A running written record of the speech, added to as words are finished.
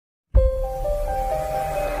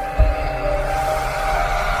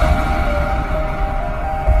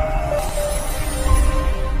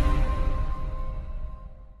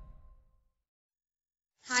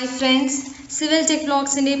students, Civil Tech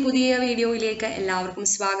Vlogs in പുതിയ വീഡിയോയിലേക്ക് എല്ലാവർക്കും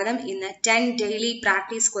സ്വാഗതം. ഇന്ന് 10 daily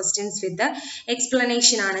practice questions with the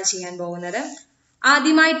explanation ആണ് ചെയ്യാൻ പോകുന്നത്.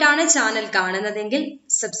 ആദ്യമായിട്ടാണ് ചാനൽ കാണുന്നതെങ്കിൽ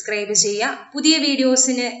സബ്സ്ക്രൈബ് ചെയ്യുക. പുതിയ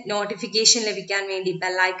വീഡിയോസിന് നോട്ടിഫിക്കേഷൻ ലഭിക്കാൻ വേണ്ടി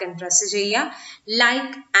ബെൽ ഐക്കൺ പ്രസ് ചെയ്യുക.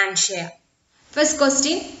 Like and share. First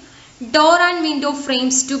question, door and window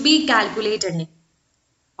frames to be calculated in.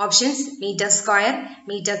 Options: meter square,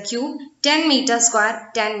 meter cube, 10 meter square,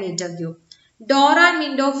 10 meter cube. Door and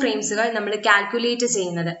window frames നമ്മൾ calculate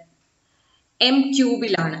ചെയ്യുന്നത് m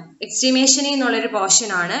ക്യൂബിലാണ്. എക്സ്റ്റിമേഷനിൽ നിന്നുള്ളൊരു portion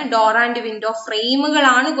ആണ്. Door and window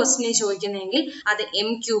ഫ്രെയിമുകളാണ് ക്വസ്റ്റിനെ ചോദിക്കുന്നതെങ്കിൽ അത് m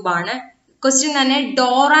cube ആണ്. Question തന്നെ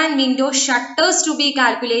door and window shutters to be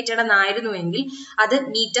calculated എന്നായിരുന്നുവെങ്കിൽ അത്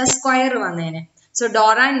metre square വന്നേനെ. So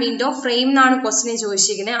door and window frame എന്നാണ് ക്വസ്റ്റിനെ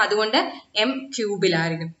ചോദിച്ചിരിക്കുന്നത്, അതുകൊണ്ട് m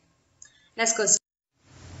ക്യൂബിലായിരിക്കും. Next question,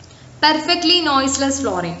 perfectly noiseless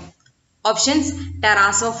flooring. Options: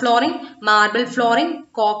 terrazzo flooring, marble flooring,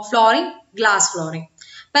 cork flooring, glass flooring.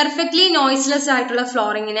 Perfectly noiseless ആയിട്ടുള്ള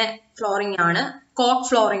flooring ആണ് coke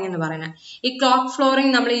flooring എന്ന് പറയുന്നത്. ഈ കോക്ക്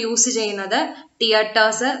ഫ്ലോറിംഗ് നമ്മൾ യൂസ് ചെയ്യുന്നത്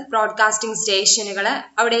തിയേറ്റേഴ്സ്, ബ്രോഡ്കാസ്റ്റിംഗ് സ്റ്റേഷനുകൾ,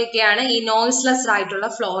 അവിടെയൊക്കെയാണ് ഈ നോയ്സ്ലെസ് ആയിട്ടുള്ള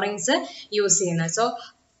ഫ്ലോറിംഗ്സ് യൂസ് ചെയ്യുന്നത്. സോ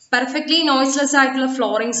പെർഫെക്റ്റ്ലി നോയ്സ്ലെസ് ആയിട്ടുള്ള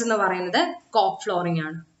ഫ്ലോറിംഗ്സ് എന്ന് പറയുന്നത് കോക്ക് ഫ്ലോറിംഗ്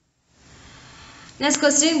ആണ്. Next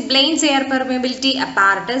question, BLAINE'S air permeability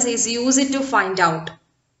apparatus is used to find out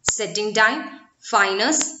setting time,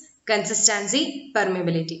 fineness, consistency,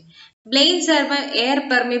 permeability. BLAINE'S air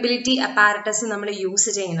permeability apparatus നമ്മൾ use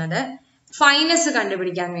ചെയ്യുന്നത് ഫൈനസ്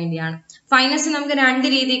കണ്ടുപിടിക്കാൻ വേണ്ടിയാണ്. ഫൈനസ് നമുക്ക് രണ്ട്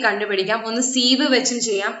രീതിയിൽ കണ്ടുപിടിക്കാം. ഒന്ന് സീവ് വെച്ചും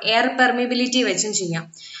ചെയ്യാം, എയർ പെർമിബിലിറ്റി വെച്ചും ചെയ്യാം.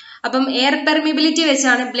 അപ്പം എയർ പെർമിബിലിറ്റി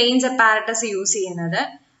വെച്ചാണ് BLAINE'S apparatus യൂസ് ചെയ്യുന്നത്.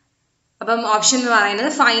 അപ്പം ഓപ്ഷൻ എന്ന് പറയുന്നത്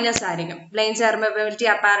ഫൈനസ് ആയിരിക്കും. BLAINE'S air permeability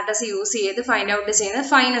apparatus use ചെയ്ത് ഫൈൻഡ് ഔട്ട് ചെയ്യുന്നത്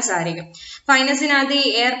ഫൈനസ് ആയിരിക്കും. ഫൈനസിനകത്ത് ഈ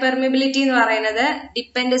എയർ പെർമിബിലിറ്റി എന്ന് പറയുന്നത്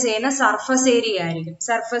ഡിപ്പെൻഡ് ചെയ്യുന്ന സർഫസ് ഏരിയ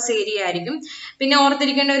ആയിരിക്കും. പിന്നെ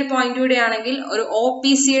ഓർത്തിരിക്കേണ്ട ഒരു പോയിന്റ് കൂടി ആണെങ്കിൽ, ഒരു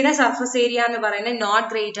OPCയുടെ സർഫസ് ഏരിയ എന്ന് പറയുന്നത് not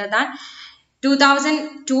greater than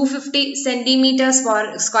 2250 centimetre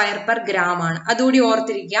square per gram ആണ്. അതുകൂടി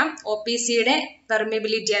ഓർത്തിരിക്കാം. OPCയുടെ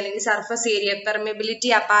പെർമിബിലിറ്റി അല്ലെങ്കിൽ സർഫസ് ഏരിയ പെർമിബിലിറ്റി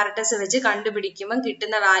അപ്പാരറ്റസ് വെച്ച് കണ്ടുപിടിക്കുമ്പോൾ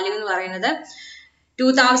കിട്ടുന്ന വാല്യൂ എന്ന് പറയുന്നത്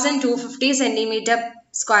 2250 സെന്റിമീറ്റർ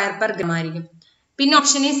സ്ക്വയർ പെർ ഗ്രാം ആയിരിക്കും. പിന്നെ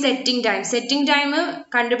ഓപ്ഷൻ ഈ സെറ്റിംഗ് ടൈം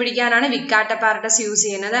കണ്ടുപിടിക്കാനാണ് വിക്കാറ്റ് അപ്പാരറ്റസ് യൂസ്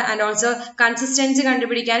ചെയ്യുന്നത്. ആൻഡ് ഓൾസോ കൺസിസ്റ്റൻസി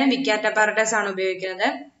കണ്ടുപിടിക്കാനും വിക്കാറ്റ് അപ്പാരറ്റസ് ആണ് ഉപയോഗിക്കുന്നത്.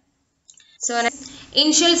 So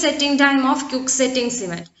initial setting time of quick setting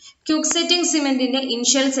cement. Quick setting സിമെന്റിന്റെ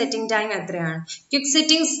initial setting time എത്രയാണ്? Quick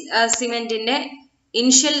setting സിമെന്റിന്റെ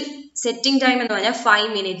initial setting time എന്ന് പറഞ്ഞാൽ 5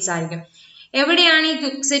 minutes ആയിരിക്കും. എവിടെയാണ് ഈ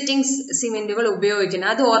ക്വിക്ക് സെറ്റിംഗ് സിമെന്റുകൾ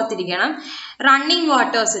ഉപയോഗിക്കുന്നത് അത് ഓർത്തിരിക്കണം. റണ്ണിങ്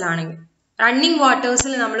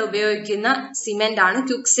വാട്ടേഴ്സിൽ നമ്മൾ ഉപയോഗിക്കുന്ന സിമെന്റ് ആണ്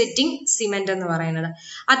ക്വിക്ക് സെറ്റിംഗ് സിമെന്റ് എന്ന് പറയുന്നത്.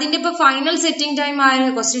 അതിന്റെ ഇപ്പൊ ഫൈനൽ സെറ്റിംഗ് ടൈം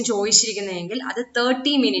ആയിരുന്നു ക്വസ്റ്റ്യൻ ചോദിച്ചിരിക്കുന്നതെങ്കിൽ അത്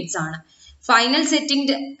 30 minutes ആണ്.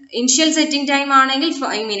 ഇനിഷ്യൽ സെറ്റിംഗ് ടൈം ആണെങ്കിൽ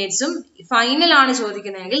 5 minutes, ഫൈനൽ ആണ്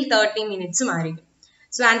ചോദിക്കുന്നതെങ്കിൽ 30 minutes ആയിരിക്കും.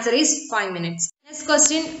 So answer is 5 minutes. Next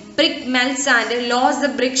question, brick melts and loses the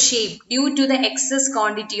brick shape due to the excess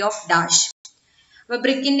quantity of dash. അപ്പൊ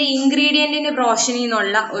ബ്രിക്കിന്റെ ഇൻഗ്രീഡിയന്റിന്റെ പോർഷനിൽ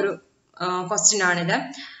നിന്നുള്ള ഒരു ക്വസ്റ്റ്യൻ ആണിത്.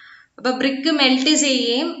 അപ്പൊ ബ്രിക്ക് മെൽറ്റ്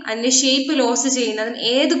ചെയ്യുകയും അതിന്റെ ഷേപ്പ് ലോസ് ചെയ്യുന്നതും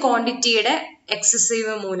ഏത് ക്വാണ്ടിറ്റിയുടെ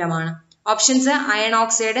എക്സസീവ് മൂലമാണ്? Options: iron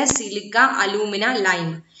oxide, silica, alumina,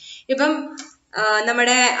 lime. ഇപ്പം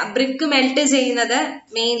നമ്മുടെ ബ്രിക്ക് മെൽറ്റ് ചെയ്യുന്നത്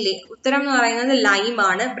മെയിൻലി ഉത്തരം എന്ന് പറയുന്നത് ലൈം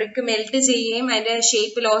ആണ്. ബ്രിക്ക് മെൽറ്റ് ചെയ്യുകയും അതിന്റെ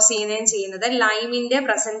ഷേപ്പ് ലോസ് ചെയ്യുന്നത് ലൈമിന്റെ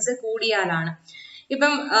പ്രസൻസ് കൂടിയാലാണ്.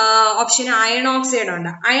 ഇപ്പം ഓപ്ഷൻ അയൺ ഓക്സൈഡ്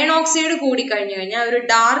ഉണ്ട്. അയൺ ഓക്സൈഡ് കൂടി കഴിഞ്ഞു കഴിഞ്ഞാൽ ഒരു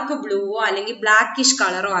ഡാർക്ക് ബ്ലൂവോ അല്ലെങ്കിൽ ബ്ലാക്കിഷ്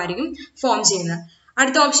കളറോ ആയിരിക്കും ഫോം ചെയ്യുന്നത്.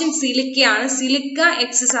 അടുത്ത ഓപ്ഷൻ സിലിക്കയാണ്. സിലിക്ക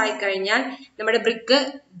എക്സസ് ആയി കഴിഞ്ഞാൽ നമ്മുടെ ബ്രിക്ക്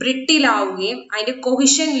ബ്രിട്ടിലാവുകയും അതിന്റെ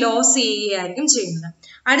കൊഹിഷൻ ലോസ് ചെയ്യുകയായിരിക്കും ചെയ്യുന്നത്.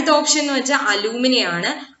 അടുത്ത ഓപ്ഷൻ എന്ന് വെച്ചാൽ അലൂമിനയാണ്.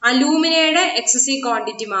 അലൂമിനയുടെ എക്സസീവ്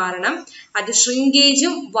ക്വാണ്ടിറ്റി മാറണം, അത്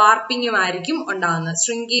ഷ്രിങ്കേജും വാർപ്പിങ്ങും ആയിരിക്കും ഉണ്ടാകുന്നത്.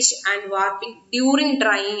 Shrinkage and warping during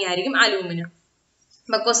drying ആയിരിക്കും അലൂമിന.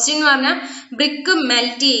 അപ്പൊ ക്വസ്റ്റ്യൻ എന്ന് പറഞ്ഞാൽ ബ്രിക്ക്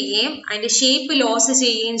മെൽറ്റ് ചെയ്യുകയും അതിന്റെ ഷേപ്പ് ലോസ്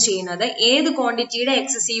ചെയ്യുകയും ചെയ്യുന്നത് ഏത് ക്വാണ്ടിറ്റിയുടെ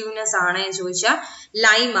എക്സസീവ്നെസ് ആണ് എന്ന് ചോദിച്ചാൽ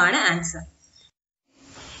ലൈം ആണ് answer.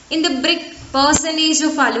 In the brick, percentage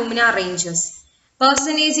of alumina ranges.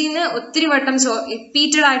 പെർസെൻറ്റേജിൽ നിന്ന് ഒത്തിരി വട്ടം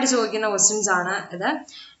റിപ്പീറ്റഡ് ആയിട്ട് ചോദിക്കുന്ന ക്വസ്റ്റ്യൻസ് ആണ് ഇത്.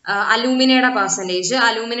 അലൂമിനയുടെ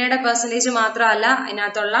പെർസെൻറ്റേജ് മാത്രമല്ല,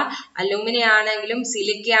 അതിനകത്തുള്ള അലൂമിന ആണെങ്കിലും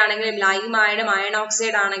സിലിക്ക ആണെങ്കിലും ലൈം ആയാലും അയൺ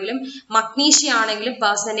ഓക്സൈഡ് ആണെങ്കിലും മഗ്നീഷ്യം ആണെങ്കിലും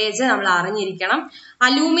പെർസെൻറ്റേജ് നമ്മൾ അറിഞ്ഞിരിക്കണം.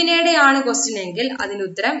 അലൂമിനയുടെ ആണ് ക്വസ്റ്റ്യൻ എങ്കിൽ അതിന്റെ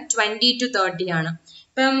ഉത്തരം 20 to 30 ആണ്.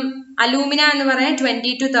 ഇപ്പം അലൂമിന എന്ന് പറയാൻ 20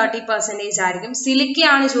 to 30% ആയിരിക്കും. സിലിക്ക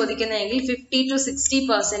ആണ് ചോദിക്കുന്നതെങ്കിൽ 50 to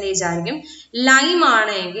 60% ആയിരിക്കും. ലൈം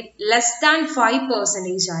ആണെങ്കിൽ ലെസ് ദാൻ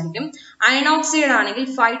 5% ആയിരിക്കും. അയൺ ഓക്സൈഡ് ആണെങ്കിൽ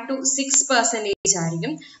 5 to 6%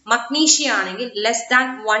 ആയിരിക്കും. മഗ്നീഷ്യം ആണെങ്കിൽ ലെസ് ദാൻ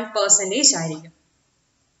 1% ആയിരിക്കും.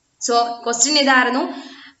 സോ ക്വസ്റ്റ്യൻ ഇതായിരുന്നു,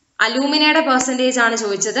 അലൂമിനയുടെ പെർസെൻറ്റേജ് ആണ്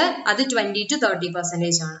ചോദിച്ചത്, അത് 20 to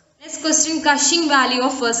 30% ആണ്. Next question, crushing value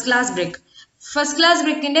of first class brick. First class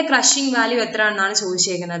ബ്രിക്കിന്റെ crushing value എത്രയാണെന്നാണ്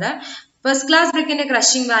ചോദിച്ചേക്കുന്നത്. First class ബ്രിക്കിന്റെ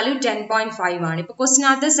crushing value 10.5 ആണ്. ഇപ്പൊ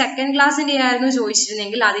ക്വസ്റ്റിനകത്ത് സെക്കൻഡ് ക്ലാസിന്റെ ആയിരുന്നു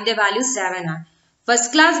ചോദിച്ചിരുന്നെങ്കിൽ അതിന്റെ വാല്യൂ 7 ആണ്.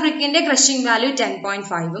 First class ബ്രിക്കിന്റെ crushing value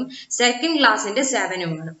 10.5ഉം second ക്ലാസിന്റെ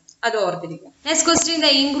 7ഉം ആണ്. അത് ഓർത്തിരിക്കുക. Next question,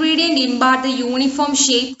 the ingredient impart the uniform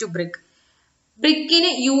shape to brick.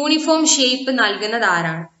 ബ്രിക്കിന് uniform shape നൽകുന്നത്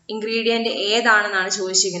ആരാണ്? ഇൻഗ്രീഡിയന്റ് ഏതാണെന്നാണ്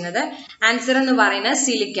ചോദിച്ചിരിക്കുന്നത്. ആൻസർ എന്ന് പറയുന്നത്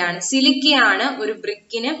സിലിക്കയാണ്. സിലിക്കയാണ് ഒരു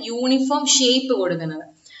ബ്രിക്കിന് യൂണിഫോം ഷേപ്പ് കൊടുക്കുന്നത്.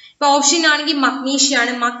 ഇപ്പൊ ഓപ്ഷൻ ആണെങ്കിൽ മഗ്നീഷ്യ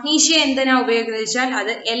ആണ്. മഗ്നീഷ്യ എന്തിനാ ഉപയോഗിക്കുന്നത് വെച്ചാൽ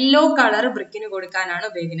അത് യെല്ലോ കളർ ബ്രിക്കിന് കൊടുക്കാനാണ്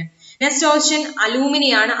ഉപയോഗിക്കുന്നത്. Next option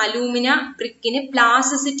അലൂമിനിയാണ്. അലൂമിന ബ്രിക്കിന്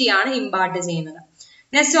പ്ലാസ്റ്റിസിറ്റി ആണ് ഇമ്പാർട്ട് ചെയ്യുന്നത്.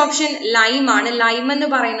 നെക്സ്റ്റ് ഓപ്ഷൻ ലൈം ആണ്. ലൈം എന്ന്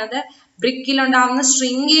പറയുന്നത് ബ്രിക്കിൽ ഉണ്ടാകുന്ന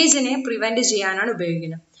സ്ട്രിങ്കേജിനെ പ്രിവെന്റ് ചെയ്യാനാണ്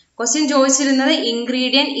ഉപയോഗിക്കുന്നത്. Question ചോദിച്ചിരുന്നത്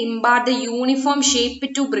ingredient impart the uniform shape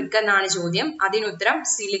to brick എന്നാണ് ചോദ്യം. അതിനുത്തരം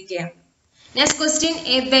സിലിക്കയാണ്. Next question,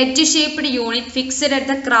 A wedge shaped unit fixed at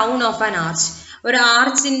the crown of an arch. ഒരു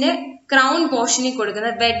ആർച്ചിന്റെ ക്രൗൺ പോർഷനിൽ കൊടുക്കുന്ന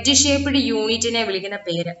വെഡ്ജ് ഷേപ്ഡ് യൂണിറ്റിനെ വിളിക്കുന്ന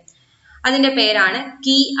പേര്, അതിന്റെ പേരാണ്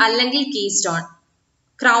കീ അല്ലെങ്കിൽ കീ സ്റ്റോൺ.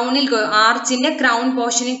 ക്രൗണിൽ ആർച്ചിന്റെ ക്രൗൺ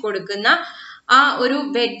പോർഷനിൽ കൊടുക്കുന്ന ആ ഒരു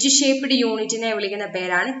വെഡ്ജ് ഷേപ്ഡ് യൂണിറ്റിനെ വിളിക്കുന്ന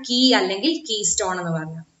പേരാണ് കീ അല്ലെങ്കിൽ കീ സ്റ്റോൺ എന്ന്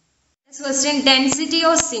പറഞ്ഞത്. Next question, density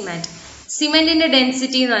of cement. സിമെന്റിന്റെ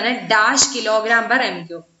density എന്ന് പറഞ്ഞാൽ dash kilogram per M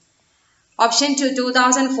cube. Option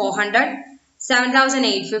 2400,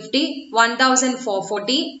 7850,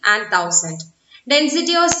 1440 and 1000.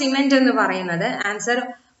 Density of cement എന്ന് പറയുന്നത് ആൻസർ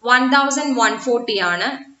 1140 ആണ്.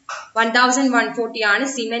 1140 ആണ്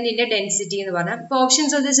സിമെന്റിന്റെ ഡെൻസിറ്റി എന്ന് പറഞ്ഞാൽ. ഇപ്പൊ ഓപ്ഷൻ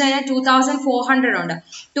ശ്രദ്ധിച്ചു കഴിഞ്ഞാൽ 2400 ഉണ്ട്.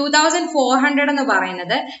 2400 എന്ന്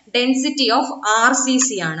പറയുന്നത് ഡെൻസിറ്റി ഓഫ് RCC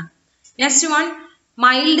ആണ്. നെക്സ്റ്റ് വൺ,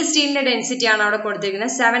 മൈൽഡ് സ്റ്റീലിന്റെ ഡെൻസിറ്റി ആണ് അവിടെ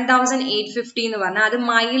കൊടുത്തിരിക്കുന്നത്. 7850 എന്ന് പറഞ്ഞാൽ അത്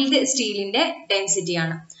മൈൽഡ് സ്റ്റീലിന്റെ ഡെൻസിറ്റി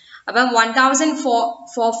ആണ്. അപ്പം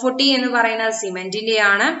 1440 എന്ന് പറയുന്നത് സിമെന്റിന്റെ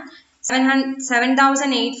ആണ്.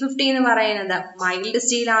 7850 എന്ന് പറയുന്നത് മൈൽഡ്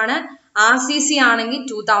സ്റ്റീൽ ആണ്. RCC ആണെങ്കിൽ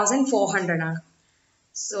 2400 ആണ്.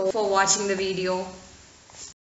 So for watching the video.